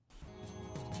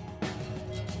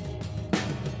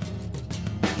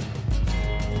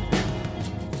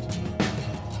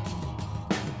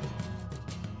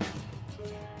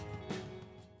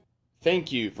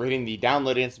Thank you for hitting the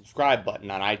download and subscribe button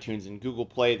on iTunes and Google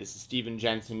Play. This is Steven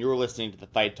Jensen. You're listening to the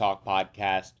Fight Talk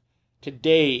podcast.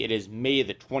 Today it is May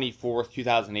the 24th,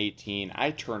 2018.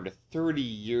 I turned 30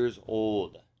 years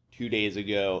old 2 days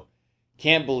ago.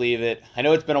 Can't believe it. I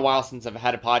know it's been a while since I've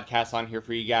had a podcast on here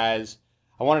for you guys.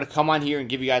 I wanted to come on here and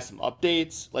give you guys some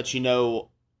updates, let you know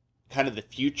kind of the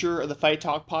future of the Fight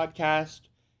Talk podcast.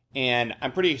 And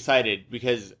I'm pretty excited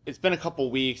because it's been a couple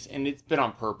weeks and it's been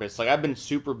on purpose. Like, I've been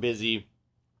super busy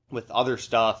with other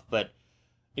stuff, but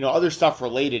other stuff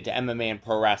related to MMA and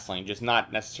pro wrestling, just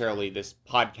not necessarily this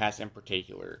podcast in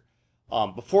particular.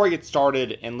 Before I get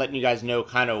started and letting you guys know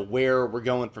kind of where we're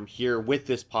going from here with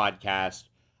this podcast,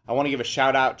 I want to give a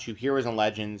shout out to Heroes and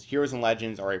Legends. Heroes and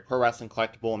Legends are a pro wrestling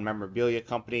collectible and memorabilia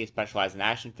company specialized in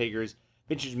action figures,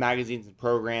 vintage magazines and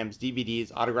programs,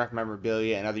 DVDs, autographed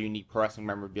memorabilia, and other unique pro wrestling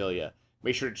memorabilia.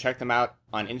 Make sure to check them out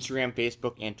on Instagram,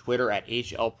 Facebook, and Twitter at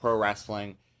HL Pro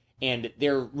Wrestling. And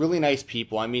they're really nice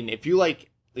people. I mean, if you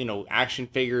like, action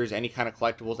figures, any kind of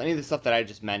collectibles, any of the stuff that I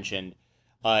just mentioned,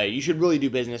 you should really do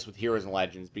business with Heroes and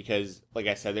Legends because, like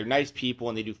I said, they're nice people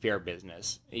and they do fair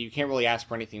business. You can't really ask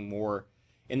for anything more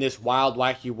in this wild,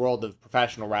 wacky world of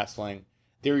professional wrestling.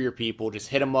 They're your people. Just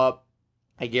hit them up.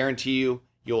 I guarantee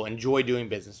you'll enjoy doing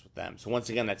business with them. So once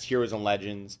again, that's Heroes and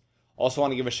Legends. Also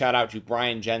want to give a shout out to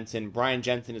Brian Jensen. Brian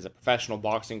Jensen is a professional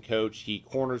boxing coach. He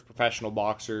corners professional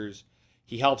boxers.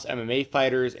 He helps MMA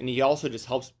fighters, and he also just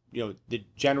helps, the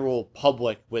general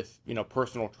public with,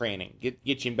 personal training. Get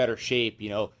you in better shape,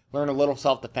 learn a little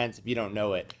self-defense if you don't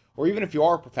know it. Or even if you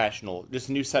are a professional, just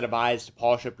a new set of eyes to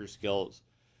polish up your skills.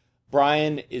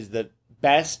 Brian is the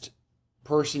best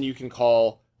person you can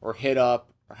call or hit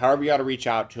up, or however you got to reach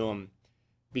out to him,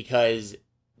 because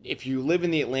if you live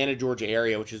in the Atlanta, Georgia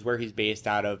area, which is where he's based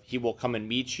out of, he will come and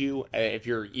meet you if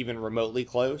you're even remotely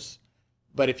close.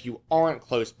 But if you aren't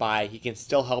close by, he can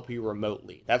still help you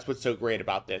remotely. That's what's so great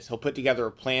about this. He'll put together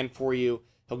a plan for you.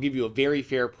 He'll give you a very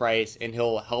fair price, and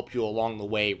he'll help you along the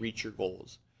way reach your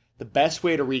goals. The best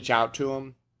way to reach out to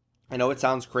him, I know it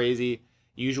sounds crazy.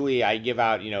 Usually I give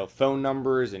out, phone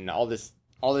numbers and all this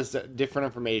different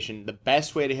information. The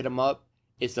best way to hit him up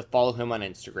is to follow him on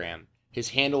Instagram. His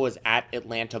handle is at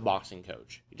Atlanta Boxing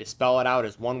Coach. You just spell it out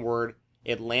as one word,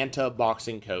 Atlanta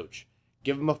Boxing Coach.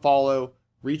 Give him a follow,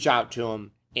 reach out to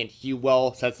him, and he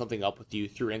will set something up with you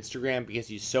through Instagram because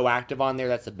he's so active on there.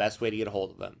 That's the best way to get a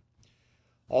hold of him.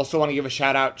 Also want to give a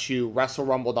shout out to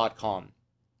WrestleRumble.com.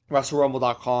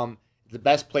 WrestleRumble.com is the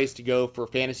best place to go for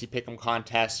fantasy pick'em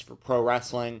contests for pro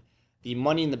wrestling. The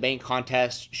Money in the Bank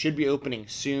contest should be opening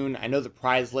soon. I know the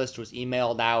prize list was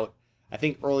emailed out, I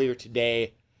think earlier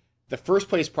today. The first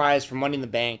place prize for Money in the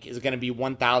Bank is going to be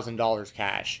 $1,000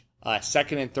 cash.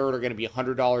 Second and third are going to be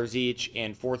 $100 each,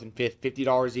 and fourth and fifth,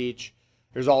 $50 each.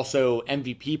 There's also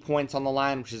MVP points on the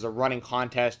line, which is a running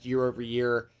contest year over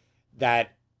year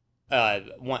that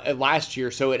last year.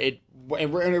 So it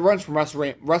runs from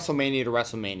WrestleMania to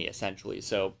WrestleMania, essentially.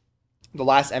 So the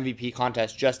last MVP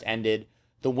contest just ended.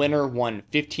 The winner won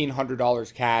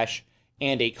 $1,500 cash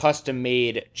and a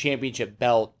custom-made championship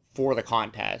belt for the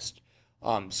contest.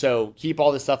 So keep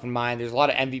all this stuff in mind. There's a lot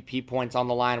of MVP points on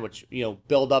the line, which,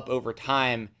 build up over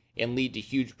time and lead to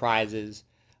huge prizes.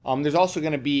 There's also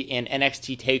going to be an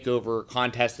NXT TakeOver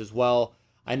contest as well.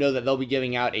 I know that they'll be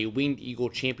giving out a Winged Eagle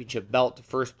Championship belt to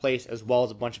first place, as well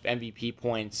as a bunch of MVP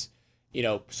points,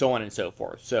 so on and so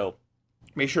forth. So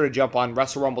make sure to jump on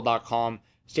WrestleRumble.com,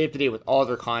 stay up to date with all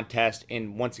their contests,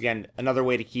 and once again, another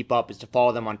way to keep up is to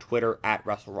follow them on Twitter at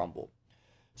WrestleRumble.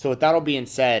 So with that all being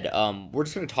said, we're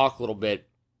just going to talk a little bit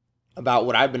about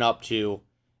what I've been up to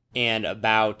and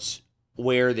about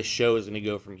where the show is going to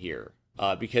go from here.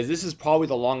 Because this is probably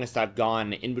the longest I've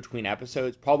gone in between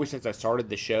episodes, probably since I started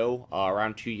the show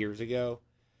around 2 years ago.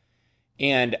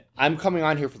 And I'm coming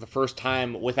on here for the first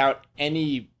time without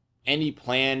any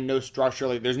plan, no structure.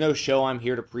 Like, there's no show I'm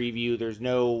here to preview. There's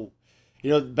no...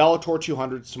 Bellator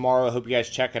 200's tomorrow. I hope you guys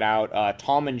check it out.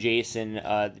 Tom and Jason,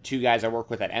 the two guys I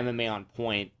work with at MMA On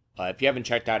Point. If you haven't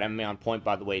checked out MMA On Point,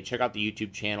 by the way, check out the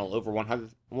YouTube channel. Over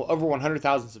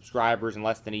 100,000 subscribers in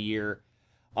less than a year.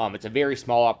 It's a very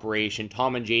small operation.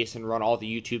 Tom and Jason run all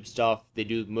the YouTube stuff. They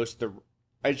do most of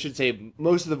the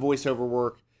voiceover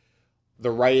work,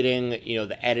 the writing,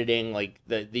 the editing. Like,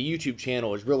 the YouTube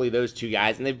channel is really those two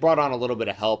guys. And they've brought on a little bit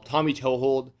of help. Tommy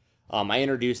Toehold, I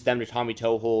introduced them to Tommy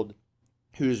Toehold,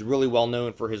 who's really well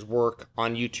known for his work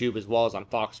on YouTube as well as on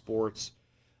Fox Sports.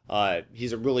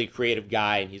 He's a really creative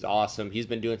guy, and he's awesome. He's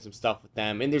been doing some stuff with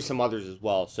them, and there's some others as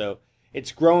well. So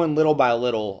it's growing little by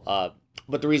little.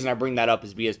 But the reason I bring that up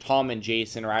is because Tom and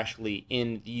Jason are actually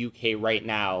in the UK right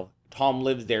now. Tom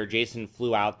lives there. Jason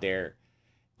flew out there.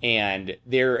 and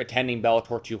they're attending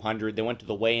Bellator 200. They went to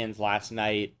the weigh-ins last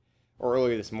night or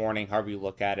earlier this morning, however you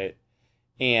look at it.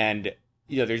 And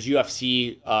there's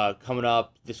UFC coming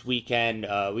up this weekend.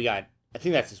 I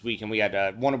think that's this weekend. We got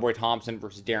Wonderboy Thompson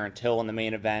versus Darren Till in the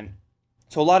main event.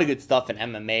 So a lot of good stuff in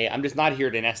MMA. I'm just not here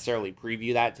to necessarily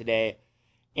preview that today.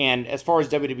 And as far as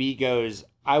WWE goes,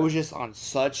 I was just on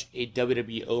such a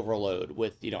WWE overload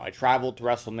with, I traveled to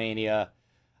WrestleMania.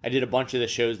 I did a bunch of the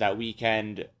shows that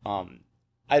weekend.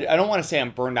 I don't want to say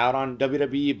I'm burned out on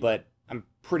WWE, but I'm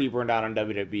pretty burned out on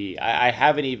WWE. I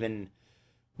haven't even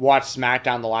watched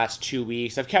SmackDown the last 2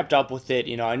 weeks. I've kept up with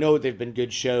it. I know they've been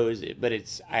good shows, but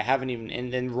I haven't even.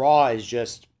 And then Raw is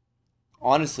just,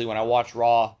 honestly, when I watch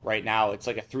Raw right now, it's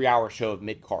like a 3-hour show of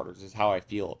mid-carders is how I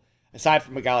feel. Aside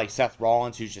from a guy like Seth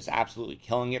Rollins, who's just absolutely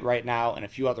killing it right now, and a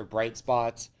few other bright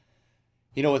spots.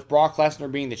 With Brock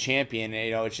Lesnar being the champion,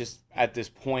 it's just at this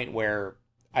point where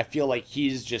I feel like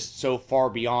he's just so far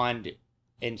beyond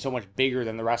and so much bigger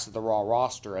than the rest of the Raw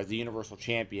roster as the Universal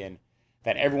Champion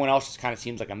that everyone else just kind of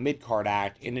seems like a mid-card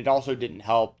act. And it also didn't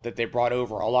help that they brought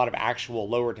over a lot of actual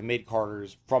lower to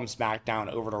mid-carders from SmackDown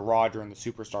over to Raw during the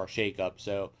Superstar shakeup.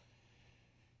 So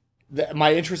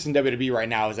my interest in WWE right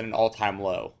now is at an all-time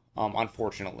low,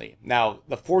 unfortunately. Now,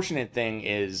 the fortunate thing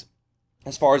is,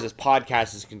 as far as this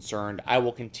podcast is concerned, I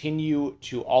will continue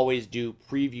to always do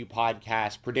preview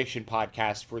podcasts, prediction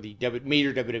podcasts for the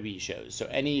major WWE shows. So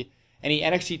any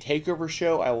NXT TakeOver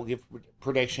show, I will give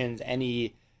predictions.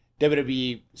 Any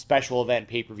WWE special event,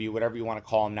 pay-per-view, whatever you want to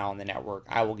call them now on the network,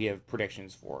 I will give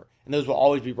predictions for. And those will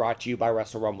always be brought to you by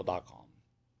WrestleRumble.com.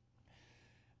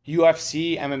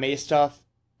 UFC, MMA stuff,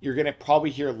 you're going to probably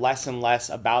hear less and less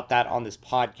about that on this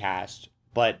podcast,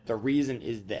 but the reason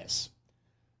is this.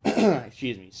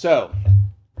 Excuse me. So,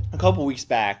 a couple weeks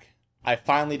back, I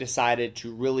finally decided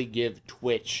to really give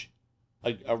Twitch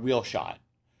a real shot.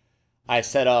 I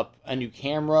set up a new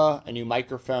camera, a new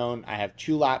microphone. I have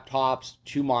 2 laptops,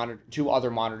 2 other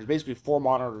monitors, basically 4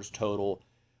 monitors total.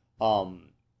 What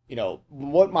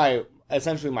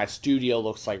essentially my studio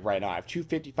looks like right now. I have 2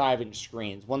 55-inch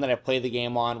screens, one that I play the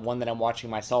game on, one that I'm watching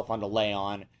myself on delay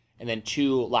on, and then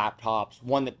 2 laptops,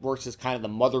 one that works as kind of the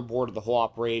motherboard of the whole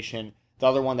operation, the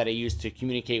other one that I use to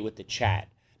communicate with the chat.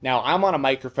 Now, I'm on a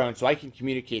microphone, so I can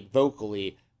communicate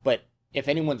vocally, but if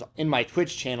anyone's in my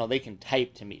Twitch channel, they can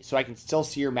type to me. So I can still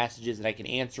see your messages and I can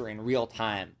answer in real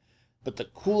time. But the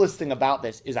coolest thing about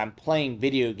this is I'm playing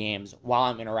video games while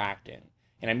I'm interacting.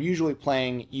 And I'm usually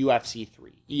playing UFC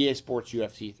 3, EA Sports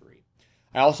UFC 3.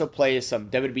 I also play some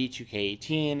WWE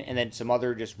 2K18 and then some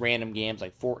other just random games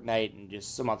like Fortnite and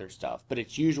just some other stuff. But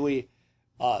it's usually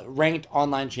ranked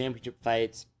online championship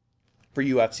fights for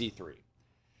UFC 3.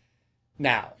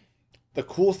 Now, the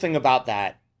cool thing about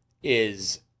that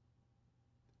is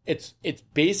it's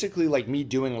basically like me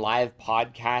doing live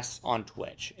podcasts on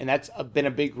Twitch. And that's been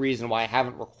a big reason why I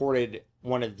haven't recorded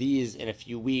one of these in a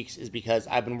few weeks, is because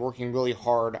I've been working really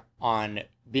hard on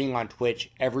being on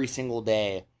Twitch every single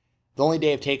day. The only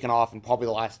day I've taken off in probably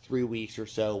the last 3 weeks or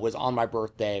so was on my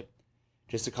birthday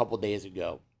just a couple days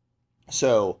ago.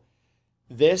 So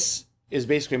this is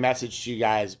basically a message to you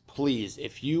guys. Please,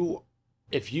 if you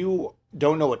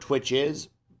don't know what Twitch is,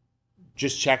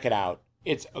 just check it out.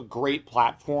 It's a great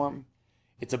platform.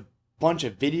 It's a bunch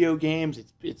of video games.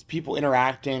 It's people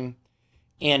interacting.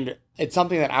 And it's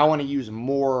something that I want to use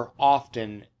more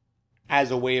often as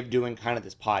a way of doing kind of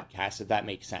this podcast, if that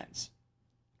makes sense.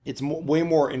 It's way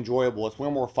more enjoyable. It's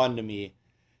way more fun to me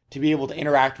to be able to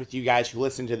interact with you guys who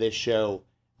listen to this show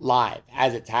live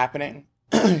as it's happening.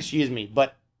 Excuse me.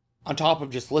 But on top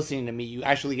of just listening to me, you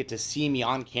actually get to see me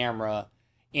on camera,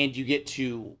 and you get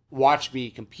to watch me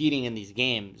competing in these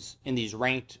games, in these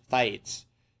ranked fights.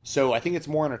 So I think it's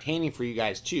more entertaining for you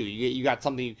guys too. You got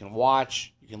something you can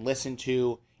watch, you can listen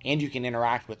to, and you can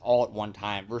interact with all at one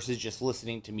time versus just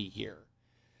listening to me here.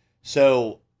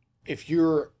 So if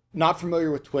you're not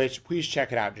familiar with Twitch, please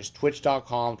check it out. Just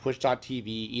twitch.com, twitch.tv,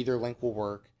 either link will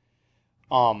work.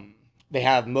 They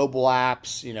have mobile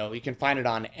apps, you can find it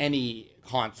on any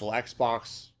console,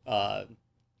 Xbox,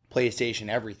 PlayStation,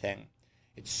 everything.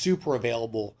 It's super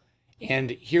available.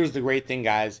 And here's the great thing,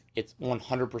 guys. It's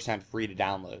 100% free to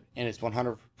download. And it's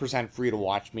 100% free to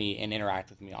watch me and interact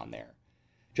with me on there.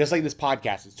 Just like this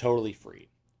podcast, it's totally free.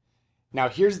 Now,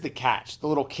 here's the catch, the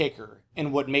little kicker,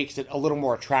 and what makes it a little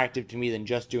more attractive to me than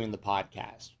just doing the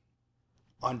podcast.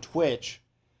 On Twitch,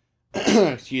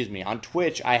 excuse me, on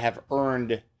Twitch, I have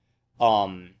earned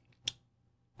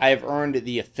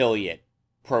the affiliate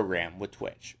program with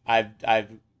Twitch. I've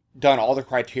done all the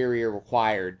criteria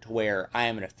required to where I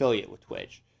am an affiliate with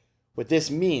Twitch. What this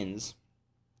means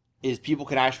is people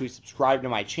can actually subscribe to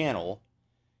my channel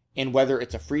And whether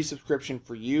it's a free subscription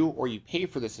for you or you pay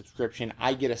for the subscription,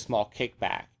 I get a small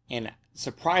kickback. And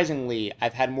surprisingly,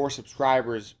 I've had more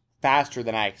subscribers faster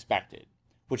than I expected,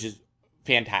 which is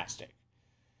fantastic.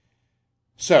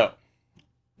 So,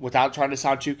 without trying to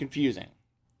sound too confusing,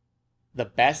 the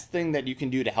best thing that you can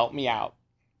do to help me out,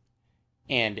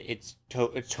 and it's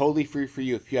totally free for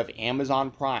you if you have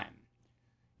Amazon Prime.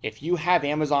 If you have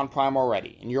Amazon Prime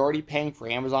already, and you're already paying for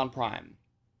Amazon Prime,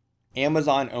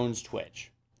 Amazon owns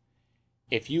Twitch.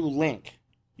 If you link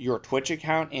your Twitch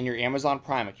account and your Amazon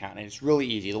Prime account, and it's really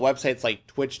easy. The website's like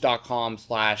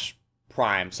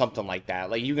twitch.com/prime, something like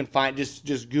that. Like you can find,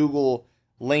 just Google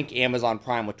link Amazon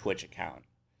Prime with Twitch account.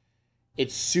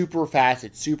 It's super fast.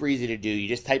 It's super easy to do. You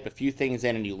just type a few things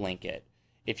in and you link it.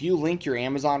 If you link your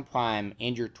Amazon Prime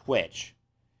and your Twitch,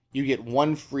 you get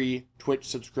one free Twitch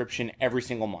subscription every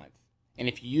single month. And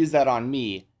if you use that on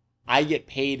me, I get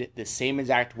paid the same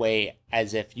exact way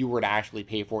as if you were to actually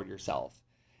pay for it yourself.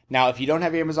 Now, if you don't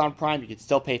have Amazon Prime, you can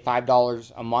still pay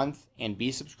 $5 a month and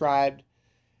be subscribed.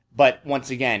 But once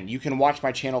again, you can watch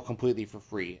my channel completely for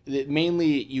free.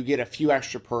 Mainly, you get a few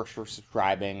extra perks for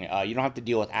subscribing. You don't have to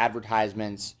deal with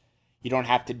advertisements. You don't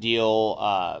have to deal...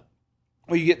 well,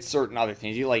 you get certain other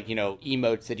things. You like,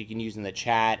 emotes that you can use in the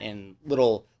chat and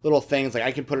little things. Like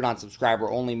I can put it on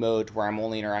subscriber-only mode to where I'm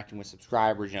only interacting with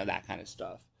subscribers, that kind of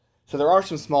stuff. So there are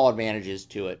some small advantages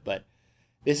to it, but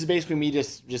this is basically me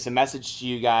just a message to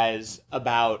you guys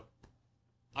about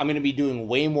I'm going to be doing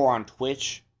way more on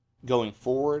Twitch going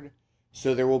forward,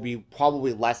 so there will be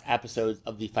probably less episodes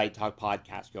of the Fight Talk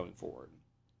podcast going forward.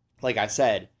 Like I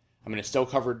said, I'm going to still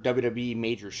cover WWE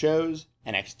major shows,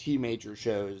 NXT major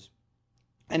shows,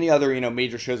 any other,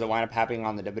 major shows that wind up happening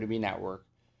on the WWE network.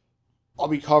 I'll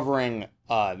be covering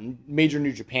major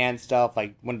New Japan stuff,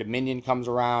 like when Dominion comes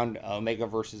around, Omega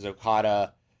versus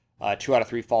Okada, 2 out of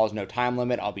 3 falls, no time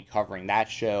limit. I'll be covering that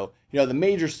show. The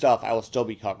major stuff I will still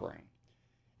be covering.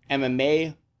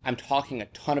 MMA, I'm talking a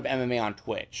ton of MMA on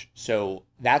Twitch, so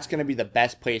that's going to be the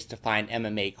best place to find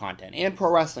MMA content and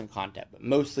pro wrestling content, but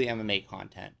mostly MMA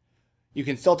content. You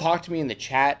can still talk to me in the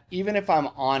chat. Even if I'm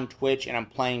on Twitch and I'm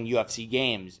playing UFC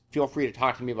games, feel free to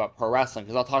talk to me about pro wrestling,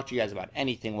 because I'll talk to you guys about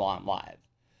anything while I'm live.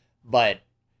 But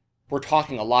we're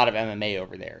talking a lot of MMA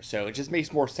over there, so it just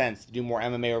makes more sense to do more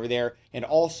MMA over there. And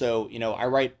also, I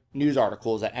write news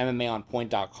articles at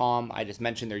MMAonpoint.com. I just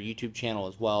mentioned their YouTube channel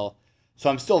as well. So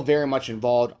I'm still very much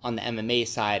involved on the MMA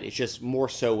side. It's just more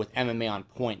so with MMA on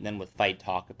Point than with Fight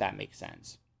Talk, if that makes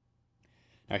sense.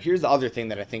 Now, here's the other thing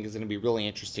that I think is going to be really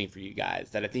interesting for you guys,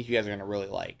 that I think you guys are going to really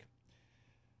like.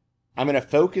 I'm going to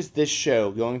focus this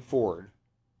show going forward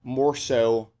more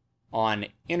so on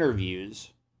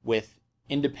interviews with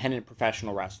independent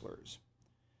professional wrestlers.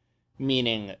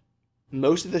 Meaning,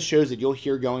 most of the shows that you'll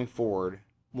hear going forward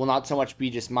will not so much be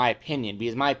just my opinion,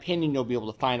 because my opinion you'll be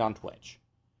able to find on Twitch.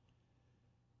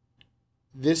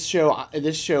 This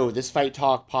Fight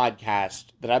Talk podcast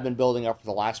that I've been building up for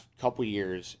the last couple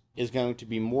years is going to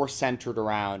be more centered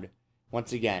around,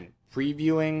 once again,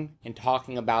 previewing and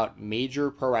talking about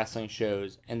major pro wrestling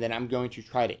shows, and then I'm going to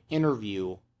try to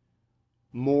interview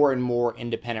more and more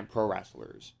independent pro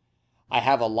wrestlers. I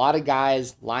have a lot of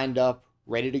guys lined up,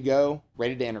 ready to go,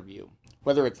 ready to interview.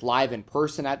 Whether it's live in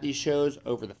person at these shows,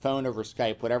 over the phone, over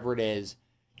Skype, whatever it is,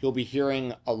 you'll be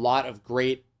hearing a lot of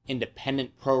great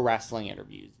independent pro wrestling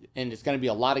interviews. And it's going to be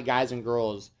a lot of guys and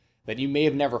girls that you may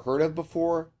have never heard of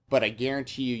before, but I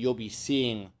guarantee you'll be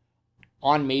seeing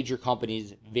on major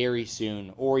companies very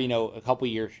soon, or, a couple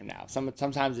years from now.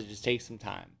 Sometimes it just takes some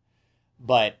time.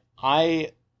 But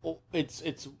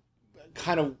it's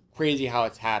kind of crazy how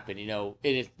it's happened,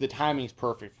 the timing's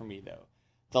perfect for me, though.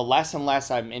 The less and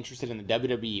less I'm interested in the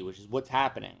WWE, which is what's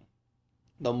happening,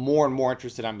 the more and more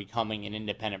interested I'm becoming in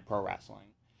independent pro wrestling.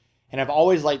 And I've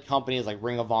always liked companies like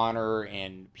Ring of Honor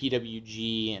and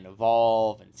PWG and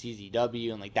Evolve and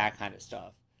CZW and like that kind of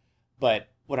stuff. But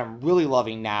what I'm really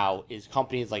loving now is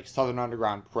companies like Southern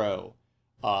Underground Pro,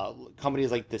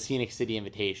 companies like the Scenic City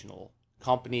Invitational,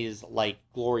 companies like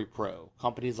Glory Pro,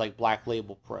 companies like Black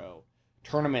Label Pro,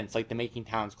 tournaments like the Making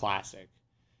Towns Classic.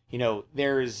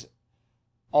 There's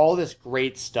all this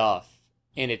great stuff,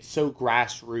 and it's so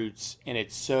grassroots, and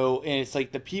it's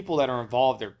like the people that are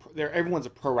involved, they're everyone's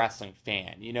a pro wrestling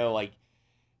fan.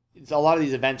 It's a lot of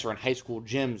these events are in high school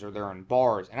gyms or they're in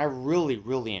bars, and I really,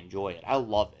 really enjoy it. I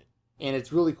love it. And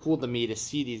it's really cool to me to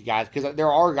see these guys, because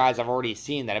there are guys I've already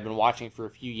seen that I've been watching for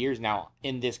a few years now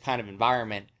in this kind of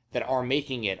environment that are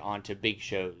making it onto big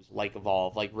shows like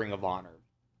Evolve, like Ring of Honor,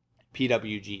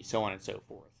 PWG, so on and so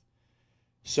forth.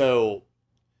 So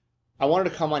I wanted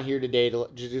to come on here today to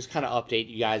just kind of update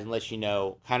you guys and let you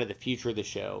know kind of the future of the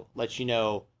show, let you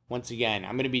know Once again,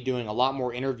 I'm going to be doing a lot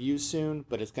more interviews soon,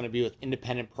 but it's going to be with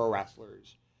independent pro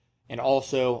wrestlers. And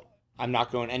also, I'm not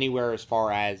going anywhere as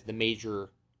far as the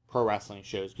major pro wrestling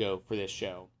shows go for this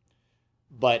show.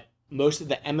 But most of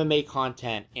the MMA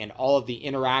content and all of the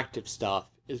interactive stuff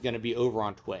is going to be over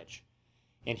on Twitch.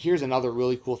 And here's another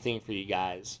really cool thing for you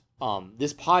guys.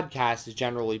 This podcast has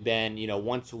generally been,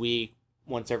 once a week,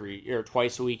 once every or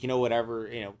twice a week, whatever,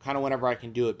 kind of whenever I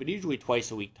can do it, but usually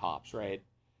twice a week tops, right?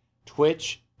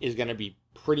 Twitch is going to be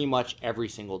pretty much every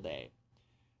single day.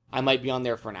 I might be on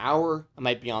there for an hour. I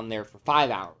might be on there for 5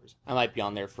 hours. I might be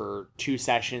on there for 2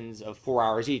 sessions of 4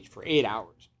 hours each for 8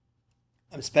 hours.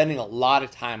 I'm spending a lot of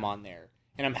time on there,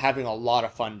 and I'm having a lot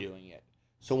of fun doing it.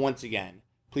 So once again,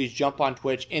 please jump on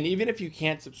Twitch. And even if you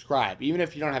can't subscribe, even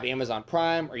if you don't have Amazon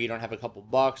Prime or you don't have a couple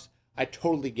bucks, I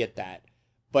totally get that.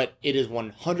 But it is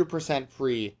 100%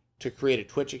 free to create a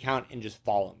Twitch account and just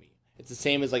follow me. It's the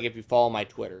same as like if you follow my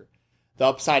Twitter. The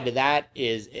upside to that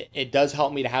is it does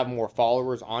help me to have more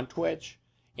followers on Twitch,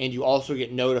 and you also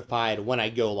get notified when I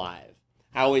go live.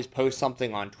 I always post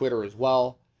something on Twitter as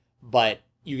well, but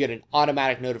you get an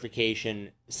automatic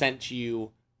notification sent to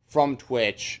you from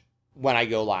Twitch when I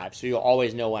go live, so you'll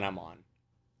always know when I'm on.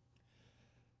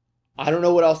 I don't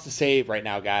know what else to say right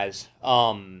now, guys.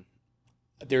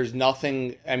 There's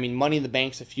nothing. Money in the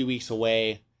Bank's a few weeks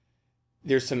away.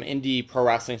 There's some indie pro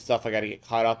wrestling stuff I got to get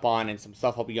caught up on, and some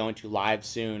stuff I'll be going to live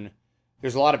soon.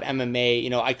 There's a lot of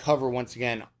MMA. I cover, once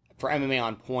again, for MMA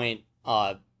On Point.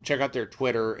 Check out their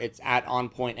Twitter. It's at On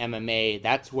Point MMA.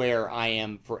 That's where I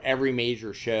am for every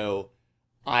major show.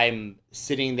 I'm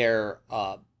sitting there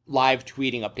live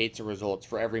tweeting updates and results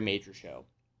for every major show.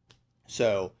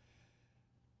 So,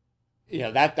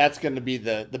 that's going to be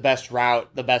the best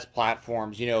route, the best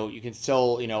platforms. You can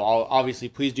still, obviously,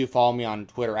 please do follow me on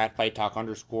Twitter at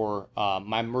 @FightTalk_.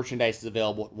 My merchandise is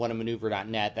available at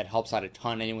whatamaneuver.net. That helps out a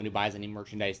ton. Anyone who buys any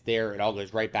merchandise there, it all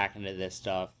goes right back into this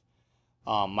stuff.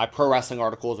 My pro wrestling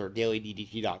articles are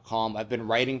dailyddt.com. I've been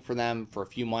writing for them for a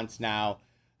few months now.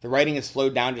 The writing has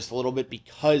slowed down just a little bit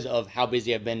because of how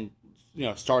busy I've been,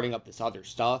 starting up this other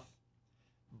stuff.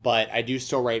 But I do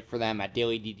still write for them at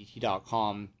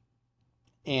dailyddt.com.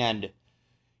 And,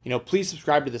 please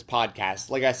subscribe to this podcast.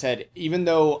 Like I said, even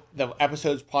though the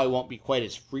episodes probably won't be quite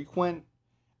as frequent,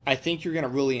 I think you're going to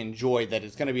really enjoy that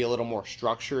it's going to be a little more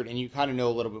structured and you kind of know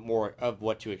a little bit more of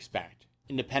what to expect.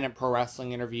 Independent pro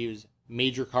wrestling interviews,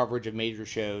 major coverage of major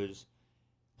shows,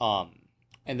 and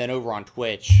then over on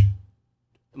Twitch,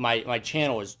 my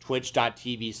channel is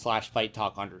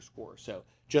twitch.tv/fighttalk_. So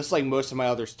just like most of my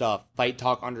other stuff,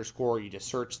 fighttalk_, you just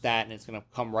search that and it's going to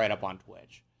come right up on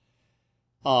Twitch.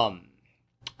 I'm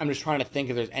just trying to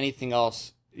think if there's anything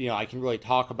else, I can really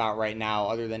talk about right now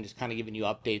other than just kind of giving you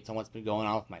updates on what's been going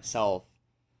on with myself.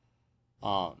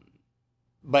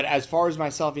 But as far as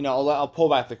myself, I'll pull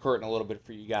back the curtain a little bit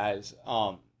for you guys.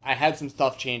 I had some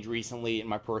stuff change recently in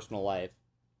my personal life.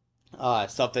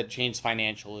 Stuff that changed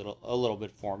financially a little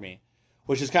bit for me,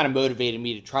 which has kind of motivated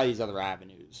me to try these other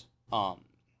avenues. I'm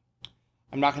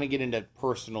not going to get into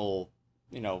personal,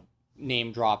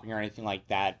 name dropping or anything like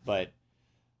that, but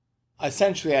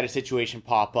essentially I had a situation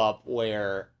pop up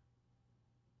where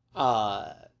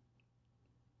I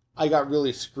got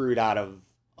really screwed out of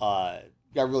a lot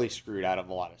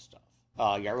of stuff.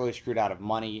 Got really screwed out of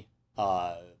money.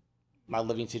 My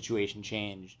living situation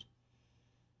changed.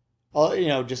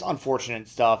 Just unfortunate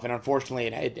stuff. And unfortunately,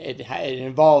 it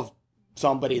involved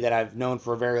somebody that I've known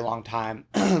for a very long time,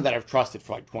 that I've trusted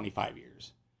for like 25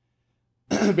 years.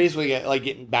 Basically, like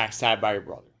getting backstabbed by your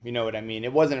brother. You know what I mean?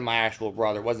 It wasn't my actual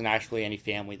brother. It wasn't actually any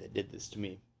family that did this to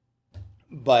me.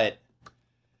 But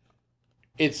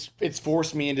it's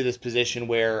forced me into this position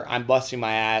where I'm busting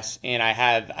my ass, and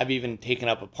I've even taken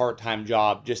up a part-time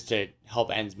job just to help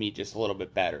ends meet just a little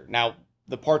bit better. Now,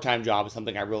 the part-time job is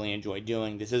something I really enjoy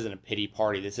doing. This isn't a pity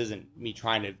party. This isn't me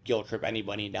trying to guilt trip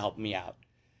anybody into helping me out.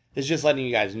 It's just letting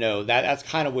you guys know that's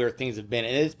kind of where things have been.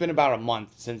 And it's been about a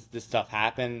month since this stuff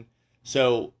happened.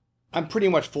 So I'm pretty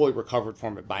much fully recovered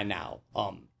from it by now.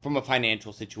 From a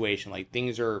financial situation, like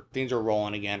things are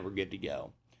rolling again. We're good to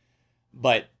go.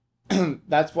 But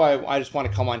that's why I just want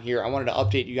to come on here. I wanted to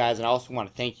update you guys, and I also want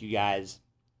to thank you guys,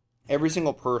 every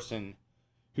single person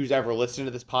who's ever listened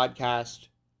to this podcast,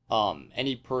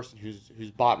 any person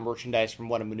who's bought merchandise from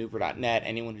whatamaneuver.net,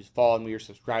 anyone who's followed me or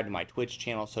subscribed to my Twitch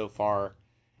channel so far,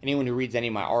 anyone who reads any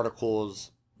of my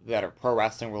articles that are pro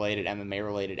wrestling related, MMA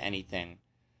related, anything,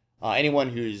 anyone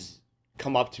who's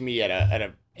come up to me at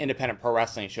a independent pro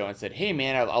wrestling show and said, "Hey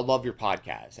man, I love your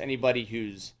podcast." Anybody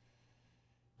who's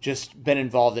just been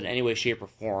involved in any way, shape, or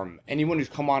form. Anyone who's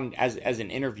come on as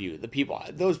an interview,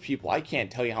 those people, I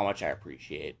can't tell you how much I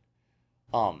appreciate.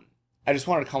 I just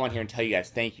wanted to come on here and tell you guys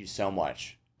thank you so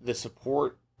much. The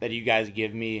support that you guys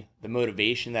give me, the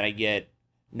motivation that I get,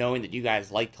 knowing that you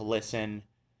guys like to listen,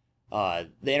 the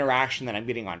interaction that I'm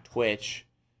getting on Twitch,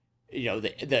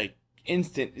 the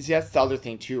instant. See, that's the other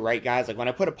thing too, right, guys? Like when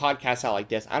I put a podcast out like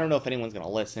this, I don't know if anyone's gonna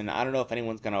listen. I don't know if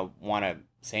anyone's gonna want to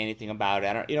say anything about it.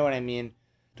 I don't, you know what I mean?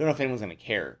 Don't know if anyone's gonna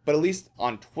care. But at least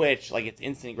on Twitch, like it's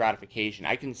instant gratification.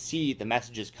 I can see the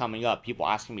messages coming up, people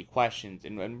asking me questions,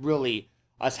 and really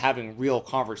us having real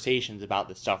conversations about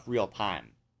this stuff real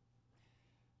time.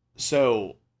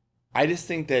 So I just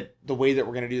think that the way that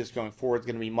we're going to do this going forward is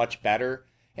going to be much better.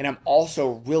 And I'm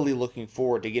also really looking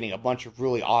forward to getting a bunch of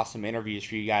really awesome interviews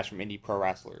for you guys from indie pro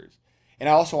wrestlers. And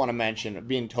I also want to mention,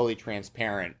 being totally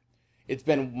transparent, it's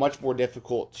been much more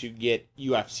difficult to get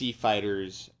UFC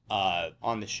fighters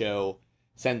on the show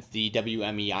since the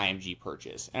WME IMG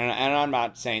purchase. And I'm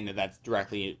not saying that that's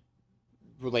directly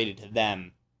related to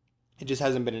them. It just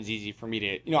hasn't been as easy for me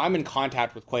to, I'm in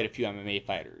contact with quite a few MMA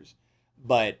fighters,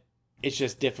 but it's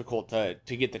just difficult to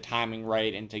get the timing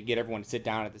right and to get everyone to sit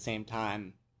down at the same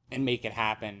time and make it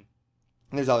happen.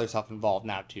 And there's other stuff involved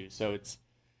now too, so it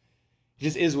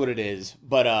just is what it is.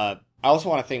 But I also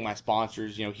want to thank my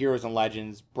sponsors, Heroes and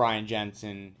Legends, Brian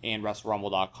Jensen, and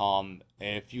WrestleRumble.com.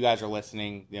 If you guys are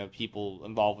listening, people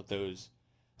involved with those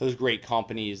great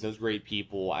companies, those great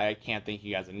people, I can't thank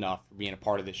you guys enough for being a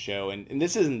part of this show. And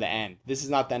this isn't the end. This is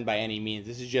not the end by any means.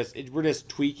 This is just, we're just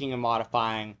tweaking and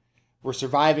modifying. We're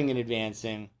surviving and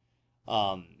advancing.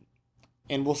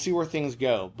 And we'll see where things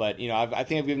go. But, I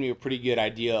think I've given you a pretty good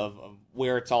idea of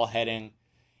where it's all heading.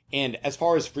 And as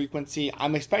far as frequency,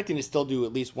 I'm expecting to still do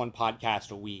at least one podcast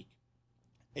a week.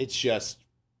 It's just,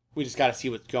 we just got to see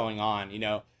what's going on.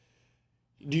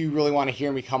 Do you really want to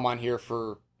hear me come on here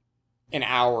for an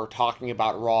hour talking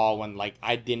about Raw when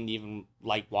I didn't even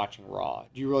like watching Raw?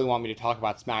 Do you really want me to talk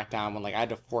about SmackDown when I had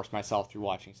to force myself through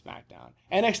watching SmackDown?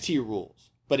 NXT rules,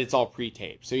 but it's all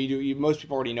pre-taped, so most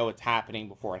people already know what's happening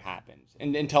before it happens,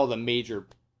 and until the major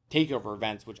takeover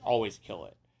events, which always kill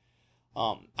it.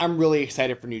 I'm really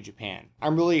excited for New Japan.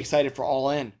 I'm really excited for All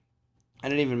In. I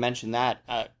didn't even mention that.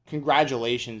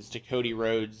 Congratulations to Cody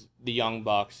Rhodes, the Young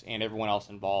Bucks, and everyone else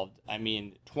involved.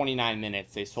 29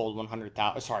 minutes, they sold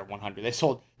 100,000. Sorry, 100. That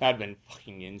would have been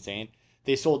fucking insane.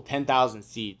 They sold 10,000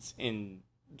 seats in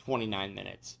 29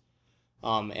 minutes.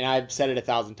 And I've said it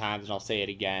 1,000 times, and I'll say it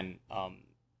again.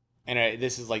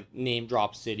 This is name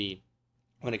drop city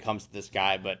when it comes to this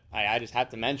guy, but I just have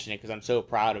to mention it because I'm so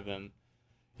proud of him.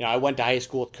 I went to high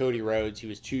school with Cody Rhodes. He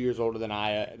was 2 years older than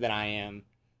I am.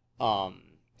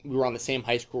 We were on the same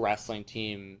high school wrestling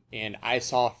team, and I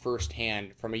saw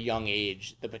firsthand from a young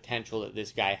age the potential that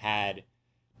this guy had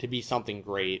to be something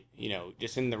great.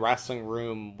 Just in the wrestling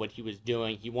room, what he was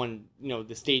doing. He won,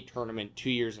 the state tournament 2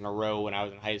 years in a row when I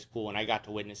was in high school, and I got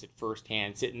to witness it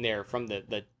firsthand, sitting there from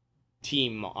the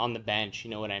team on the bench, you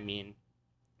know what I mean?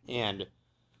 And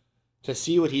to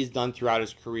see what he's done throughout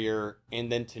his career,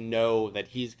 and then to know that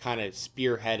he's kind of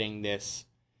spearheading this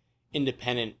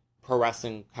independent pro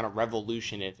wrestling kind of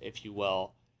revolution, if you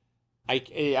will.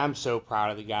 I'm so proud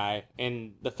of the guy,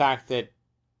 and the fact that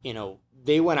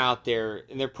they went out there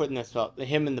and they're putting this up.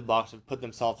 Him and the Bucks have put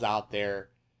themselves out there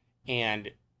and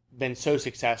been so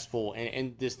successful,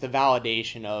 and just the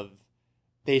validation of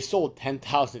they sold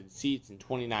 10,000 seats in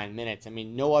 29 minutes.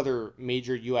 No other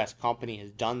major U.S. company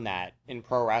has done that in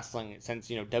pro wrestling since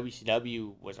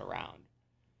WCW was around.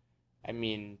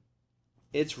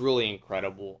 It's really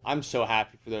incredible. I'm so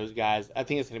happy for those guys. I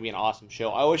think it's going to be an awesome show.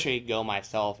 I wish I could go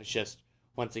myself. It's just,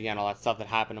 once again, all that stuff that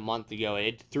happened a month ago,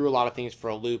 it threw a lot of things for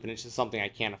a loop, and it's just something I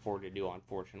can't afford to do,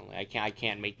 unfortunately. I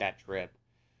can't make that trip.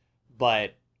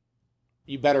 But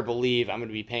you better believe I'm going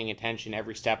to be paying attention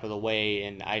every step of the way,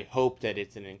 and I hope that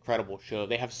it's an incredible show.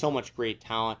 They have so much great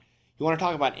talent. You want to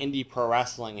talk about indie pro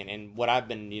wrestling and what I've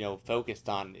been, focused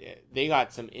on. They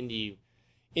got some indie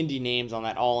names on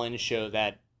that All In show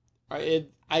that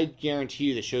I guarantee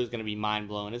you the show's going to be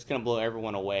mind-blowing. It's going to blow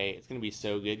everyone away. It's going to be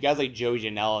so good. Guys like Joey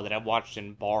Janela that I've watched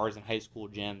in bars and high school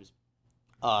gyms.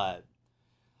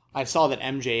 I saw that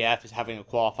MJF is having a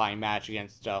qualifying match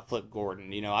against Flip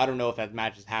Gordon. I don't know if that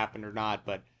match has happened or not,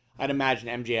 but I'd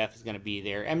imagine MJF is going to be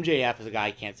there. MJF is a guy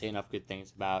I can't say enough good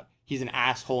things about. He's an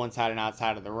asshole inside and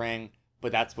outside of the ring,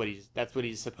 but that's what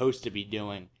he's supposed to be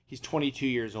doing. He's 22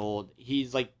 years old.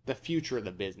 He's the future of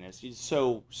the business. He's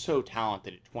so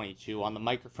talented at 22 on the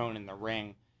microphone in the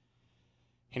ring.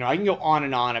 I can go on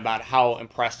and on about how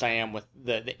impressed I am with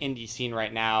the indie scene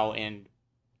right now, and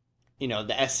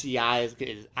the SCI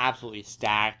is absolutely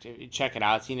stacked. Check it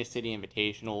out, Cena City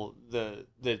Invitational,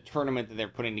 the tournament that they're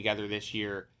putting together this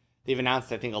year. They've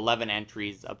announced, I think, 11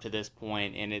 entries up to this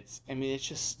point, and it's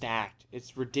just stacked.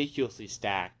 It's ridiculously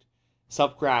stacked.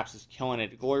 Subgraphs is killing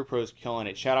it. Glory Pro is killing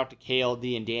it. Shout out to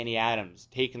KLD and Danny Adams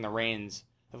taking the reins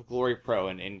of Glory Pro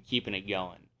and keeping it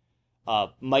going.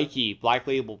 Mikey, Black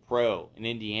Label Pro in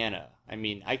Indiana.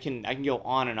 I can go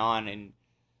on, and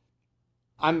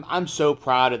I'm so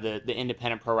proud of the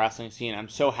independent pro wrestling scene. I'm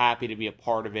so happy to be a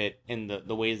part of it in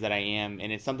the ways that I am,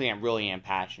 and it's something I really am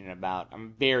passionate about.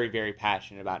 I'm very, very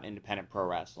passionate about independent pro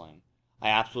wrestling. I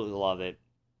absolutely love it,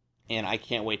 and I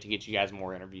can't wait to get you guys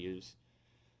more interviews.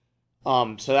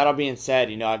 So that all being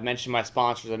said, I've mentioned my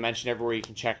sponsors. I mentioned everywhere you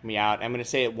can check me out. I'm going to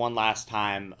say it one last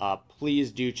time.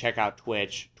 Please do check out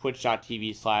Twitch,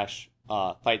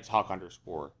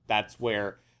 twitch.tv/fighttalk_. That's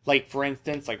where, like, for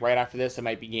instance, like right after this, I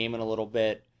might be gaming a little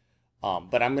bit.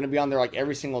 But I'm going to be on there like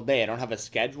every single day. I don't have a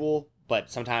schedule,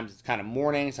 but sometimes it's kind of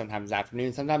morning, sometimes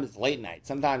afternoon, sometimes it's late night.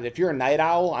 Sometimes if you're a night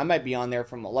owl, I might be on there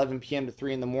from 11 p.m. to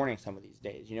 3 in the morning some of these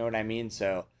days. You know what I mean?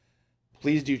 So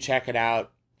please do check it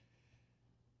out.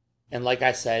 And like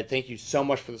I said, thank you so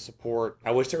much for the support.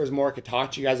 I wish there was more I could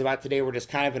talk to you guys about today. We're just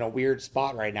kind of in a weird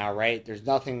spot right now, right? There's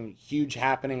nothing huge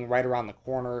happening right around the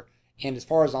corner. And as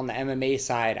far as on the MMA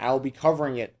side, I'll be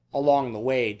covering it along the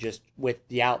way, just with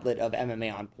the outlet of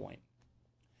MMA On Point.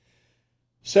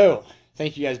 So,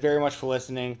 thank you guys very much for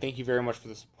listening. Thank you very much for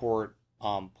the support.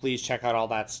 Please check out all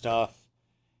that stuff.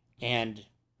 And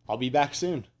I'll be back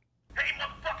soon. Hey,